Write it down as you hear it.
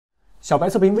小白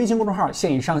测评微信公众号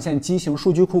现已上线机型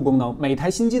数据库功能，每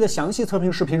台新机的详细测评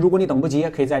视频，如果你等不及，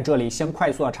可以在这里先快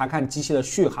速查看机器的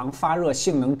续航、发热、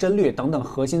性能、帧率等等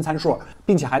核心参数，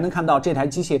并且还能看到这台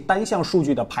机器单项数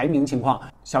据的排名情况。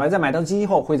小白在买到机器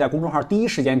后，会在公众号第一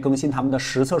时间更新他们的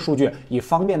实测数据，以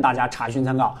方便大家查询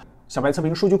参考。小白测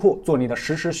评数据库，做你的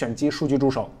实时选机数据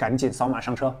助手，赶紧扫码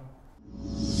上车。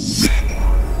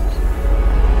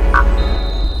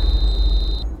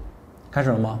开始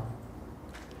了吗？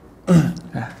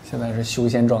现在是修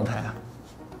仙状态啊。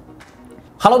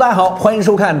Hello， 大家好，欢迎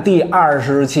收看第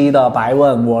20期的白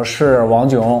问，我是王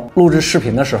炯。录制视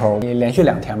频的时候，连续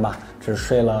2天吧，只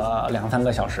睡了2-3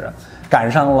个小时，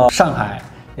赶上了上海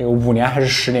这个5年还是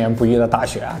10年不遇的大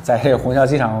雪啊，在这个虹桥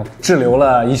机场滞留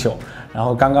了一宿。然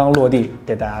后刚刚落地，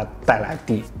给大家带来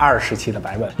第20期的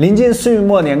白问。临近岁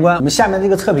末年关，我们下面这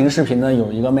个测评视频呢，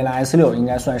有一个魅蓝 S6，应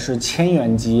该算是1000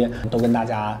元机，都跟大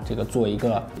家这个做一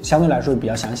个相对来说比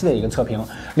较详细的一个测评。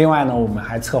另外呢，我们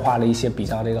还策划了一些比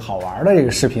较这个好玩的这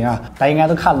个视频啊，大家应该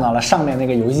都看到了上面那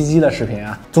个游戏机的视频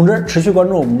啊。总之，持续关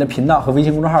注我们的频道和微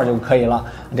信公众号就可以了。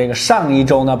这个上一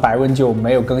周呢，白问就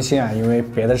没有更新啊，因为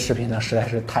别的视频呢实在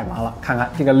是太忙了。看看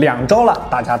这个2周了，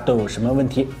大家都有什么问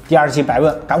题？第20期白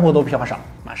问，干货多，屁话少。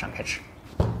马上开始。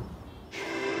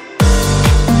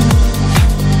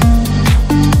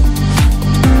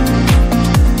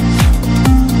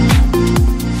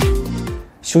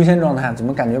修仙状态，怎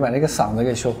么感觉把这个嗓子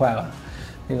给修坏了？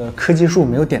这个科技树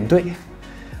没有点对。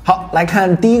好，来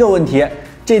看第一个问题。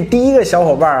这第一个小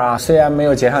伙伴啊，虽然没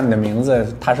有截上你的名字，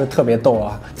他是特别逗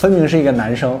啊，分明是一个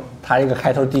男生。他这个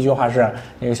开头第一句话是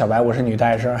那个小白，我是女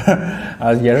大学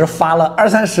生，也是发了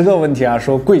20-30个问题啊，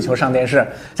说跪求上电视。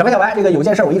小白，这个有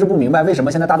件事我一直不明白，为什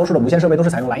么现在大多数的无线设备都是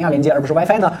采用蓝牙连接，而不是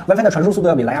WiFi 呢 ？WiFi 的传输速度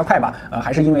要比蓝牙快吧？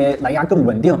还是因为蓝牙更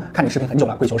稳定？看你视频很久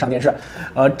了，跪求上电视。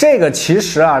这个其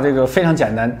实啊，这个非常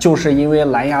简单，就是因为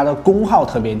蓝牙的功耗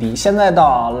特别低。现在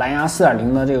到蓝牙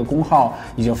4.0的这个功耗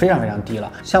已经非常低了。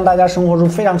像大家生活中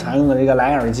非常常用的这个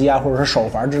蓝牙耳机啊，或者是手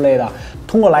环之类的，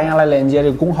通过蓝牙来连接，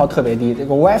这个功耗特别低。这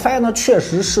个 WiFi 呢，确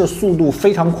实是速度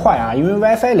非常快啊，因为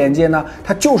WiFi 连接呢，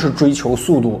它就是追求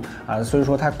速度啊，所以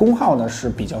说它功耗呢是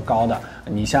比较高的。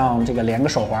你像这个连个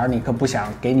手环，你可不想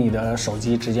给你的手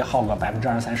机直接耗个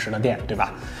20-30%的电，对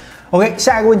吧？OK，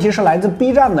 下一个问题是来自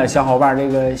B 站的小伙伴，这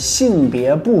个性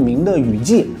别不明的雨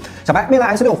季。小白，魅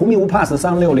蓝 S6、红米5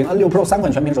 Plus、360、N6 Pro 3款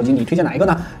全屏手机，你推荐哪一个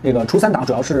呢？这个初3档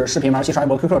主要是视频、玩游戏、刷微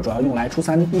博、QQ， 主要用来初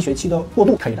31学期的过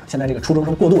渡，可以的。现在这个初中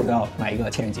生过渡都要买一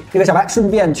个1000元机。这个小白顺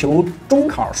便求中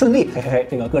考顺利，嘿嘿嘿，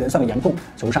这个个人算个颜控，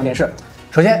求上电视。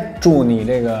首先祝你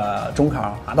这个中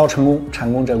考达到成功，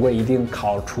蟾宫折桂，一定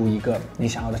考出一个你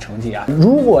想要的成绩啊！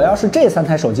如果要是这3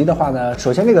台手机的话呢，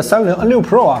首先这个360 N6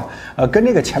 Pro 啊，跟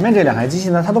这个前面这2台机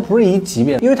器呢，它都不是一级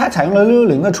别，因为它采用了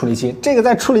610的处理器，这个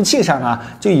在处理器上啊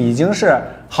就已经是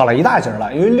好了一大截了。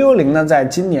因为610呢，在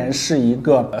今年是一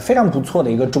个非常不错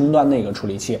的一个终端的一个处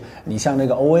理器，你像这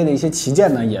个 OA 的一些旗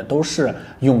舰呢，也都是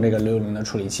用这个610的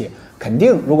处理器，肯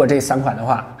定如果这3款的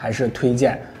话，还是推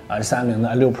荐。360的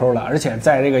N6 Pro 了，而且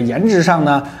在这个颜值上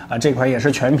呢，这款也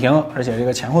是全屏，而且这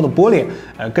个前后的玻璃，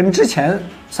跟之前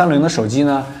360的手机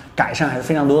呢改善还是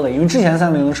非常多的。因为之前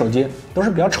360的手机都是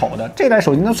比较丑的，这代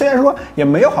手机呢虽然说也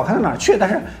没有好看到哪儿去，但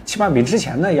是起码比之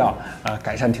前呢要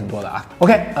改善挺多的啊。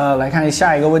OK， 来看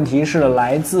下一个问题是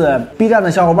来自 B 站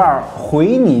的小伙伴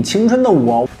回你青春的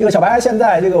我，这个小白现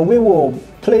在这个 vivo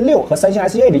Play 6和三星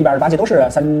S1 Edge 128G 都是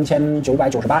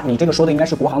3998，你这个说的应该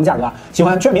是国行价格啊。喜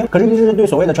欢全屏，可是一直对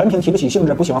所谓的全屏提不起兴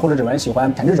致，不喜欢后置指纹，喜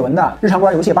欢前置指纹的，日常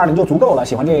玩游戏820就足够了。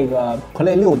喜欢这个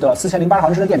Play 6的4080毫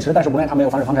安时的电池，但是无奈它没有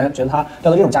防水防尘，觉得它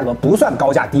掉到这种价格不算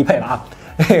高价低配了啊。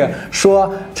这个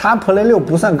说叉 Play 6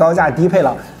不算高价低配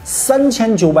了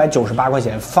，3998块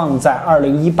钱放在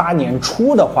2018年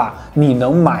初的话，你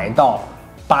能买到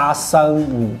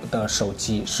835的手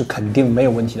机是肯定没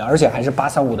有问题的，而且还是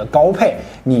835的高配。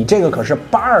你这个可是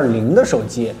820的手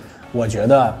机，我觉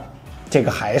得这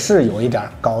个还是有一点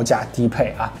高价低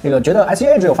配啊。这个觉得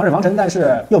S1 Edge 有防水防尘，但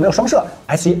是又没有双摄。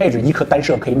S1 Edge 一颗单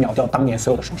摄可以秒掉当年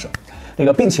所有的双摄。这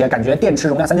个并且感觉电池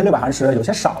容量3600毫安时有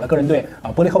些少了，个人对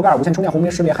玻璃后盖、无线充电、红莓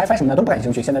识别、HiFi 什么的都不感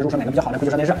兴趣。现在入手哪个比较好呢？跪求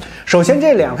上电视。首先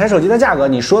这2台手机的价格，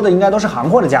你说的应该都是行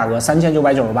货的价格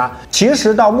，3998。其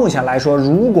实到目前来说，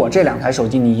如果这2台手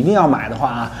机你一定要买的话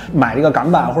啊，买这个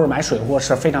港版或者买水货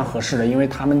是非常合适的，因为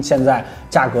他们现在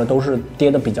价格都是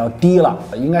跌得比较低了，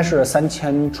应该是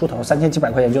3000出头，3000几百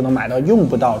块钱就能买到，用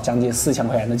不到将近4000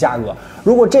块钱的价格。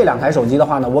如果这2台手机的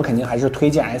话呢，我肯定还是推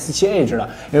荐 S7 Edge 的，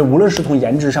因为无论是从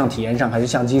颜值上、体验上还是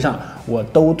相机上，我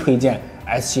都推荐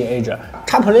S7 Edge。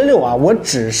叉 Play 6啊，我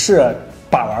只是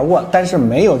把玩过，但是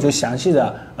没有就详细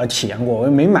的体验过，我也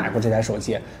没买过这台手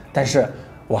机，但是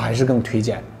我还是更推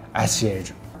荐 S7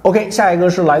 Edge。OK， 下一个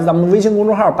是来自咱们微信公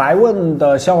众号白问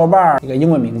的小伙伴，一个英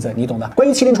文名字，你懂的。关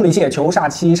于麒麟处理器求下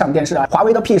期上电视啊，华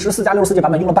为的 P14+64G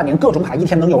版本用了半年，各种卡一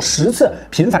天能有10次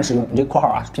频繁使用，你这个括号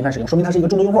啊，频繁使用，说明它是一个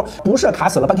重度用户，不是卡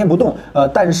死了半天不动，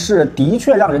但是的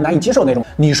确让人难以接受那种。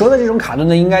你说的这种卡顿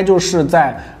呢，应该就是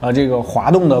在这个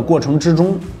滑动的过程之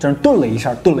中，就是顿了一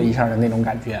下的那种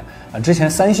感觉啊。之前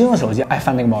三星的手机爱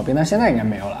犯那个毛病，但现在应该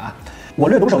没有了啊。我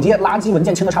略懂手机，垃圾文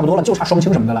件清的差不多了，就差双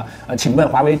清什么的了。请问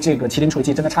华为这个麒麟处理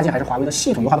器真的差劲，还是华为的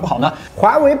系统优化的不好呢？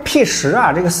华为 P10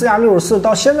啊，这个4+64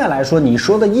到现在来说，你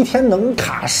说的一天能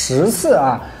卡10次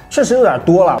啊，确实有点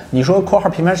多了。你说括号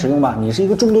频繁使用吧，你是一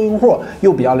个重度用户，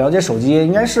又比较了解手机，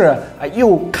应该是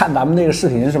又看咱们这个视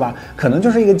频是吧？可能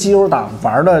就是一个机油党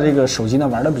玩的这个手机呢，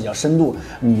玩的比较深度。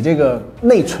你这个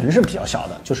内存是比较小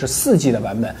的，就是 4G 的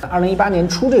版本。2018年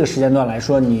初这个时间段来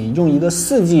说，你用一个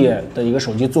 4G 的一个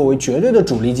手机作为绝对的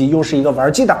主力机，又是一个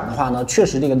玩机党的话呢，确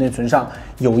实这个内存上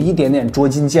有一点点捉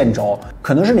襟见肘，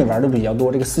可能是你玩的比较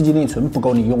多，这个 4G 内存不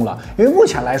够你用了。因为目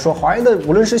前来说，华为的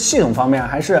无论是系统方面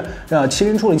还是麒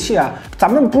麟处理器啊，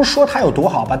咱们不是说它有多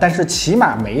好吧，但是起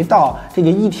码没到这个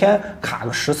一天卡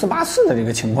个10次8次的这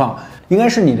个情况。应该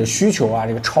是你的需求啊，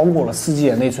这个超过了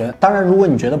4G 的内存。当然，如果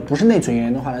你觉得不是内存原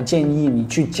因的话呢，建议你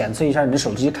去检测一下你的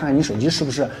手机，看看你手机是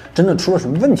不是真的出了什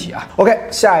么问题啊。OK，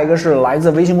 下一个是来自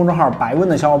微信公众号白问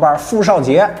的小伙伴傅少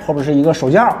杰，后边是一个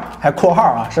手机号，还括号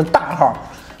啊，是大号，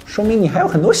说明你还有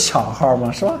很多小号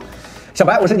嘛，是吧？小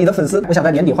白，我是你的粉丝，我想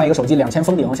在年底换一个手机，2000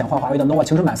封顶，想换华为的 nova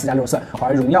青春版4+64，华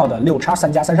为荣耀的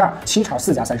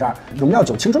6x3+32，7x4+32，荣耀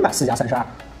9青春版4+32。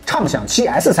畅享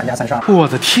 7S 3+32，我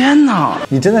的天哪！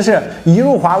你真的是一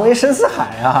入华为深似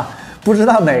海啊，不知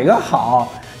道哪个好，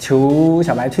求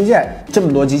小白推荐。这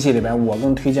么多机器里边，我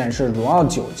更推荐是荣耀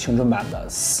9青春版的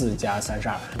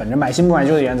4+32，本着买新不买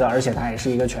旧的原则，而且它也是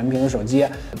一个全屏的手机，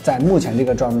在目前这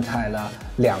个状态的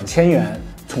2000元。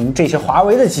从这些华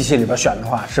为的机器里边选的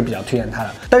话，是比较推荐它的。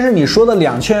但是你说的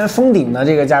2000元封顶的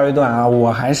这个价位段啊，我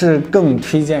还是更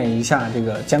推荐一下这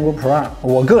个坚果 Pro 2。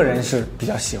我个人是比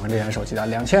较喜欢这款手机的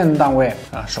，2000元档位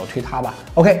啊，首推它吧。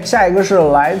OK， 下一个是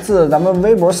来自咱们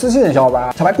微博私信的小伙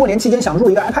伴，小白过年期间想入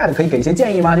一个 iPad， 可以给一些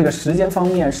建议吗？这个时间方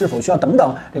面是否需要等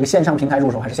等？这个线上平台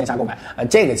入手还是线下购买？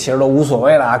这个其实都无所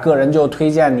谓了啊，个人就推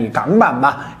荐你港版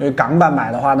吧，因为港版买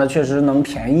的话呢，确实能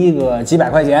便宜个几百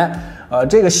块钱。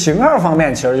这个型号方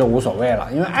面其实就无所谓了，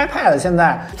因为 iPad 现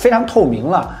在非常透明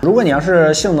了。如果你要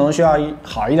是性能需要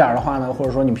好一点的话呢，或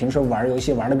者说你平时玩游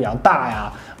戏玩的比较大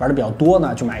呀，玩的比较多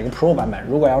呢，就买一个 Pro 版本。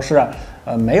如果要是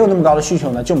没有那么高的需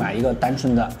求呢，就买一个单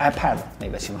纯的 iPad 那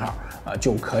个型号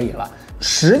就可以了。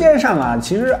时间上啊，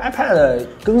其实 iPad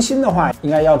更新的话，应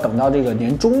该要等到这个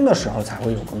年中的时候才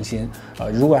会有更新。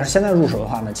如果要是现在入手的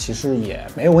话呢，其实也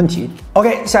没有问题。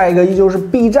OK， 下一个依旧是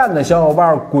B 站的小伙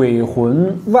伴鬼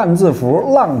魂万字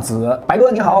符浪子，白哥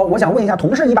你好，我想问一下，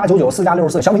同是1899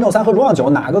 4+64，小米 Note 3和荣耀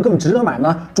9哪个更值得买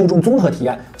呢？注重综合体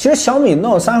验。其实小米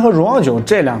Note 3和荣耀9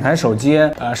这两台手机，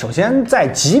首先在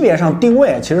级别上定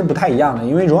位其实不太一样的，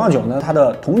因为荣耀9呢，它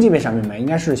的同级别产品应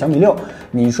该是小米6。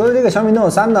你说的这个小米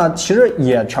Note 3呢，其实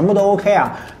也全部都 OK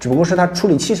啊，只不过是它处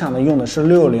理器上呢用的是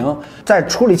660，在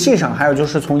处理器上还有就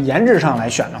是从颜值上来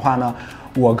选的话呢，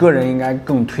我个人应该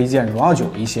更推荐荣耀9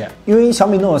一些，因为小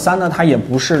米 Note 3呢，它也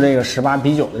不是这个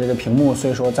18:9的这个屏幕，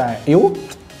所以说在这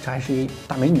还是一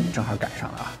大美女，正好赶上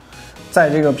了啊，在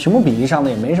这个屏幕比例上呢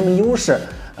也没什么优势，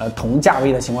同价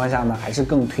位的情况下呢，还是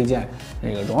更推荐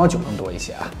这个荣耀9更多一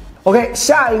些啊。OK，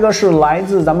 下一个是来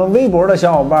自咱们微博的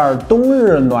小伙伴冬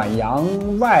日暖阳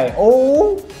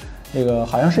YO， 这个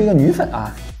好像是一个女粉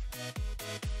啊。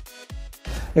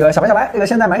这个小白，这个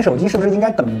现在买手机是不是应该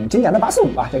等今年的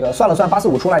845啊？这个算了算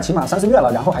，845出来起码3、4月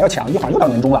了，然后还要抢，一会儿又到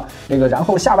年终了。这个然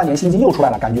后下半年新机又出来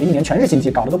了，感觉一年全是新机，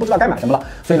搞得都不知道该买什么了。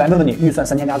所以来问问你，预算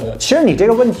3000加左右。其实你这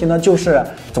个问题呢，就是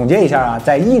总结一下啊，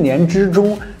在一年之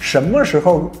中，什么时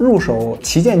候入手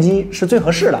旗舰机是最合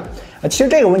适的？其实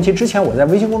这个问题之前我在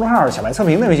微信公众号小白测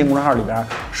评的微信公众号里边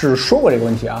是说过这个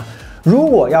问题啊。如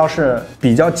果要是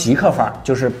比较极客范儿，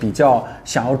就是比较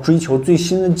想要追求最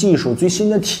新的技术、最新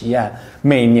的体验，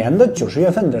每年的90月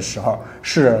份的时候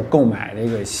是购买这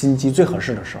个新机最合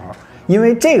适的时候。因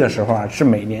为这个时候啊，是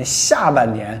每年下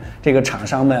半年这个厂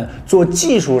商们做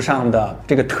技术上的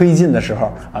这个推进的时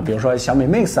候啊，比如说小米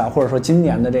Mix 啊，或者说今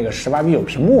年的这个18:9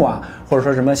屏幕啊，或者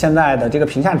说什么现在的这个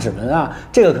屏下指纹啊，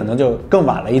这个可能就更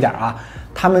晚了一点啊。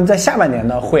他们在下半年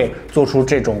呢会做出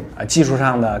这种技术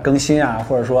上的更新啊，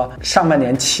或者说上半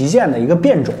年旗舰的一个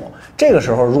变种。这个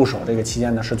时候入手这个旗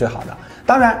舰呢是最好的。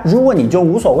当然，如果你就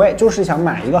无所谓，就是想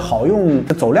买一个好用、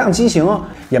走量机型，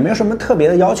也没有什么特别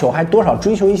的要求，还多少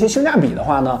追求一些性价比的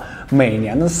话呢，每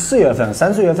年的4月份、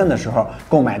3、4月份的时候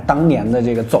购买当年的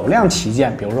这个走量旗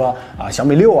舰，比如说小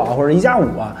米6或者1+5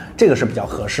这个是比较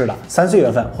合适的。3、4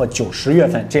月份或9、10月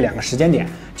份这2个时间点，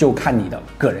就看你的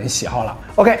个人喜好了。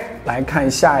OK， 来看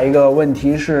下一个问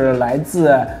题是来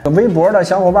自微博的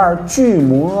小伙伴巨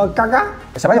魔嘎嘎。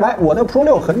小白，我的 Pro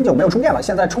 6很久没有充电了，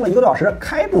现在充了1个多小时，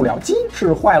开不了机，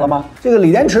是坏了吗？这个锂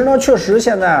电池呢，确实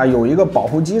现在有一个保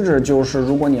护机制，就是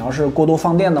如果你要是过度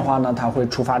放电的话呢，它会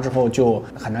触发之后就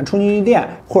很难充进去电，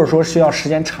或者说需要时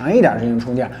间长一点进行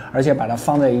充电，而且把它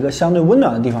放在一个相对温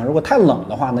暖的地方，如果太冷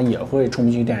的话呢，也会充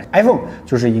不进去电。iPhone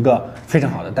就是一个非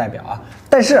常好的代表啊，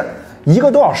但是1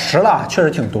个多小时了，确实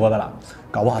挺多的了，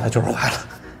搞不好它就是坏了。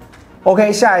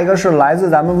OK， 下一个是来自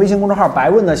咱们微信公众号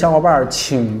白问的小伙伴，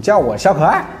请叫我小可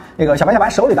爱。那个小白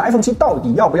手里的 iPhone 7到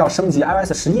底要不要升级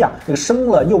iOS 11啊？这个升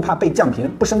了又怕被降频，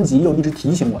不升级又一直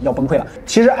提醒我要崩溃了。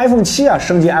其实 iPhone 7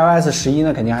升级 iOS 11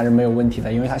呢，肯定还是没有问题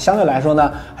的，因为它相对来说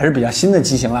呢还是比较新的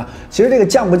机型了。其实这个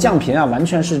降不降频完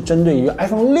全是针对于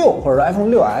iPhone 6或者说 iPhone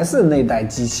 6S 那代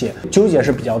机器，纠结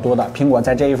是比较多的。苹果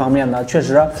在这一方面呢，确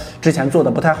实之前做的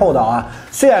不太厚道啊。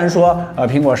虽然说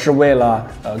苹果是为了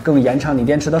更延长你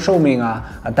电池的寿命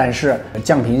但是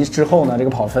降频之后呢，这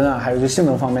个跑分还有就性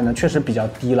能方面呢，确实比较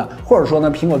低了。或者说呢，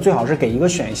苹果最好是给一个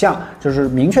选项，就是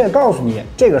明确告诉你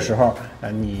这个时候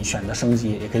你选择升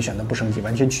级，也可以选择不升级，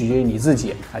完全取决于你自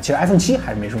己其实 iPhone 7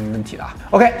还是没什么问题的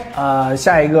OK，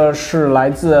 下一个是来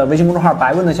自微信公众号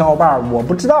白问的小伙伴，我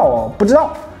不知道。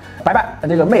白，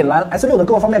这个魅蓝 S6 的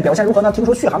各个方面表现如何呢？听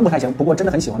说续航不太行，不过真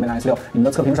的很喜欢魅蓝 S6。你们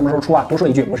的测评什么时候出啊？多说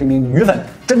一句，我是一名女粉，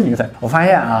真女粉。我发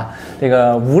现这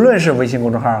个无论是微信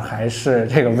公众号还是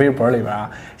这个微博里边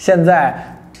现在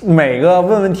每个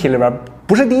问题里边，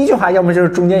不是第一句话，要么就是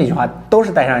中间一句话，都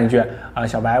是带上一句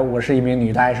小白，我是一名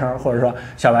女大学生，或者说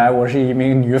小白，我是一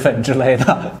名女粉之类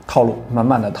的套路，满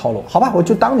满的套路。好吧，我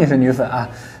就当你是女粉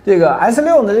这个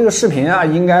S6 的这个视频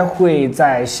应该会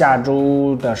在下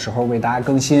周的时候为大家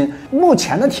更新。目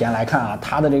前的体验来看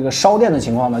它的这个烧电的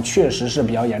情况呢，确实是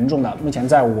比较严重的。目前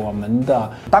在我们的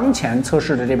当前测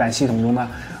试的这版系统中呢，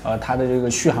它的这个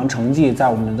续航成绩在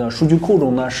我们的数据库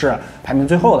中呢是排名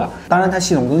最后的。当然，它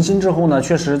系统更新之后呢，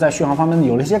确实在续航方面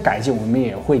有了一些改进，我们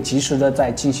也会及时的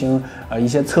在进行一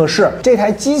些测试。这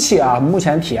台机器目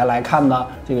前体验来看呢，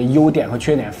这个优点和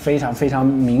缺点非常非常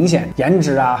明显，颜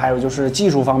值还有就是技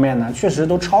术方面呢，确实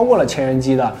都超过了千元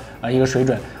机的一个水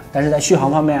准。但是在续航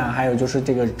方面还有就是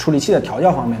这个处理器的调教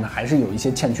方面呢，还是有一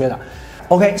些欠缺的。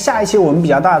OK， 下一期我们比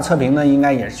较大的测评呢，应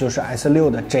该也就是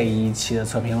S6 的这一期的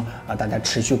测评大家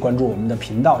持续关注我们的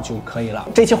频道就可以了。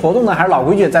这期活动呢还是老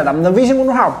规矩，在咱们的微信公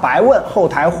众号白问后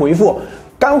台回复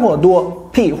干货多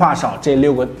屁话少这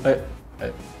6个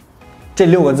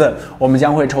字，我们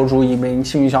将会抽出一名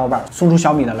幸运小伙伴，送出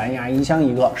小米的蓝牙音箱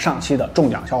一个。上期的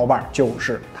中奖小伙伴就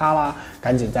是他啦，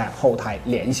赶紧在后台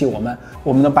联系我们。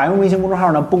我们的白问微信公众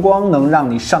号呢，不光能让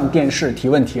你上电视提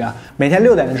问题每天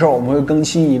6点的时候我们会更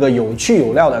新一个有趣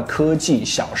有料的科技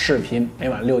小视频，每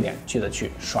晚6点记得去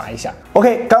刷一下。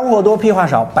OK， 干货多屁话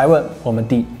少，白问，我们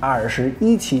第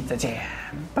21期再见，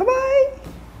拜拜。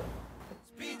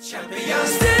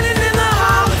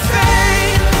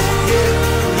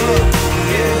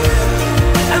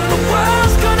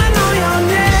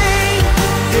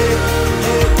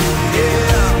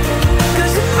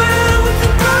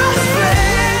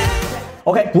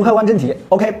OK， 不客观真题。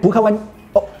OK， 不客观。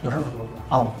有事吗？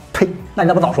呸！那你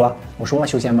咋不早说？我说了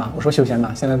修仙吧，我说修仙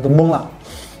吧，现在都懵了。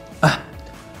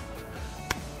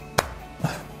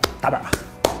打板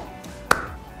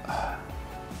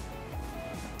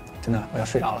真的，我要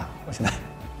睡着了。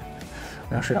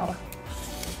我要睡着了。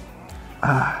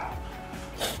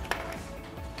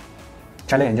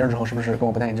摘了眼镜之后，是不是跟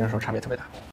我不戴眼镜的时候差别特别大？